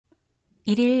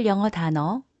일일 영어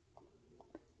단어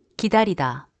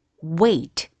기다리다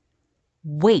wait,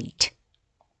 wait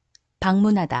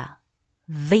방문하다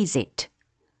visit,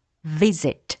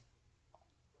 visit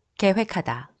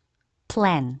계획하다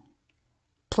plan,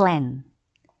 plan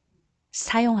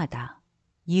사용하다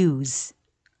use,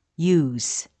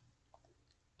 use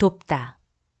돕다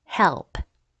help,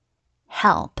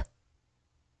 help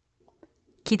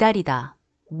기다리다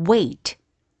wait,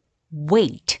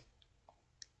 wait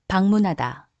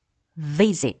방문하다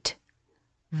visit,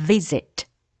 visit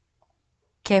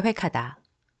계획하다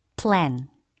plan,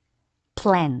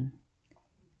 plan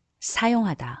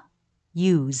사용하다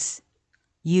use,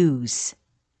 use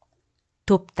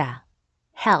돕다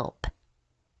help,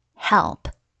 help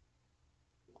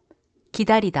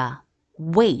기다리다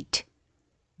wait,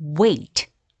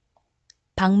 wait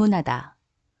방문하다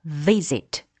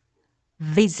visit,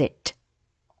 visit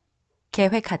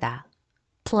계획하다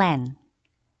plan,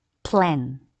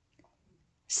 plan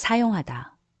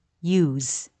사용하다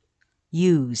use,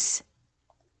 use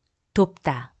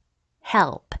돕다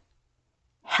help,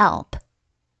 help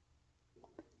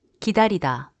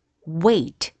기다리다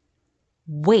wait,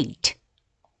 wait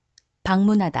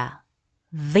방문하다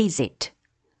visit,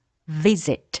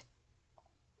 visit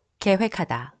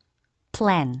계획하다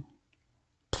plan,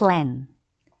 plan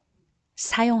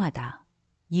사용하다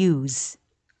use,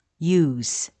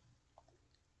 use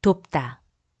돕다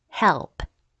help,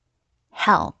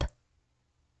 help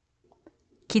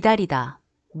기다리다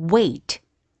wait,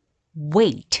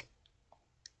 wait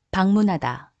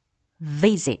방문하다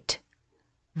visit,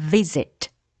 visit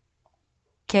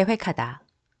계획하다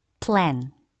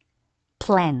plan,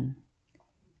 plan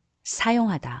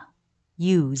사용하다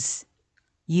use,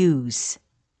 use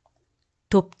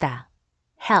돕다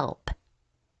help,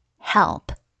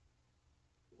 help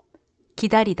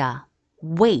기다리다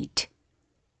wait,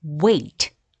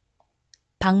 wait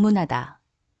방문하다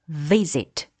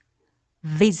visit,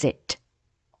 visit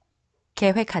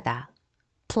계획하다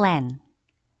plan,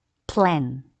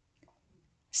 plan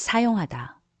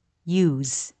사용하다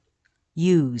use,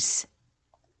 use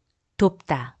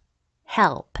돕다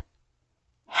help,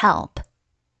 help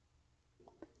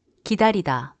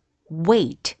기다리다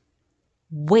wait,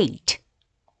 wait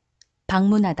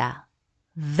방문하다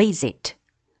visit,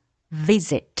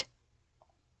 visit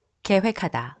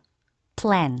계획하다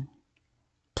plan,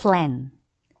 plan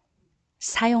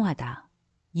사용하다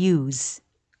use,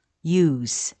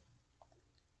 use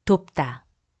돕다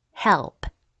help,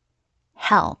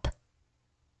 help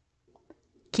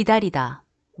기다리다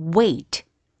wait,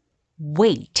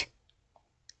 wait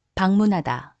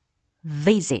방문하다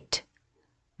visit,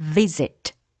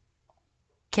 visit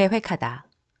계획하다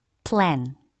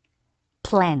plan,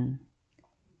 plan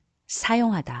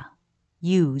사용하다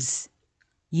use,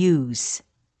 use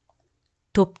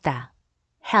돕다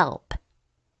help,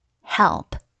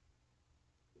 help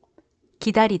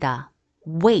기다리다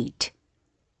wait,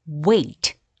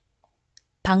 wait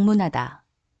방문하다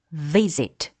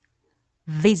visit,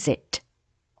 visit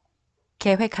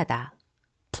계획하다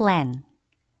plan,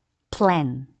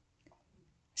 plan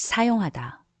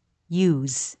사용하다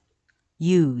use,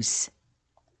 use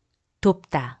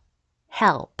돕다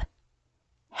help,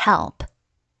 help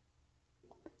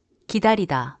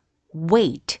기다리다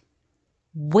wait,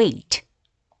 wait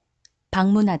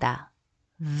방문하다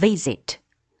visit,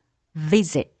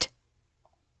 visit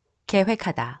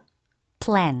계획하다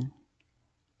plan,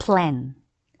 plan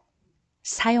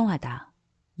사용하다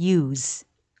use,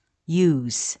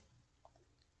 use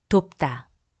돕다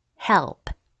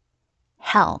help,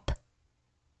 help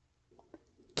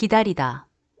기다리다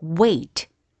wait,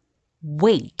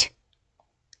 wait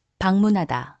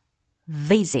방문하다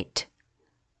visit,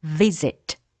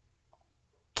 visit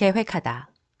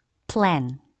계획하다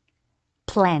plan,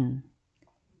 plan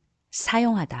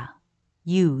사용하다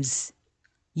use,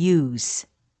 use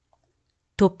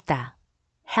돕다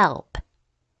help,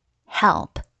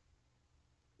 help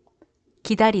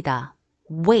기다리다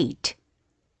wait,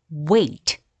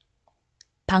 wait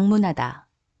방문하다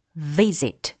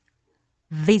visit,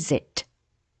 visit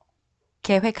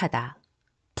계획하다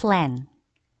plan,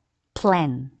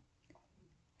 plan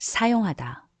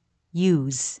사용하다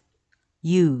use,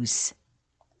 use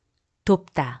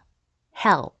돕다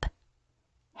help,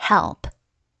 help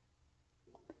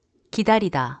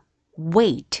기다리다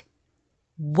wait,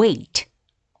 wait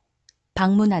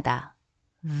방문하다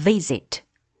visit,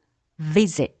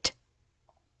 visit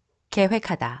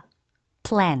계획하다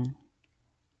plan,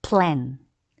 plan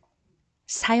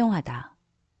사용하다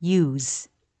use,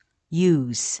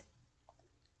 use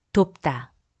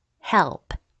돕다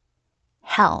help,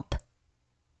 help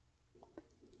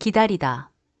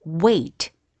기다리다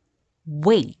wait,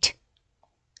 wait.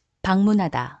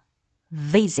 방문하다.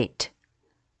 visit,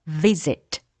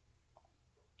 visit.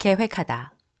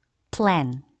 계획하다.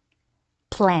 plan,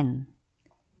 plan.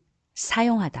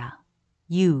 사용하다.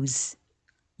 use,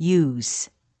 use.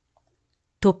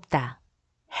 돕다.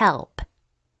 help,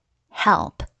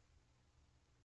 help.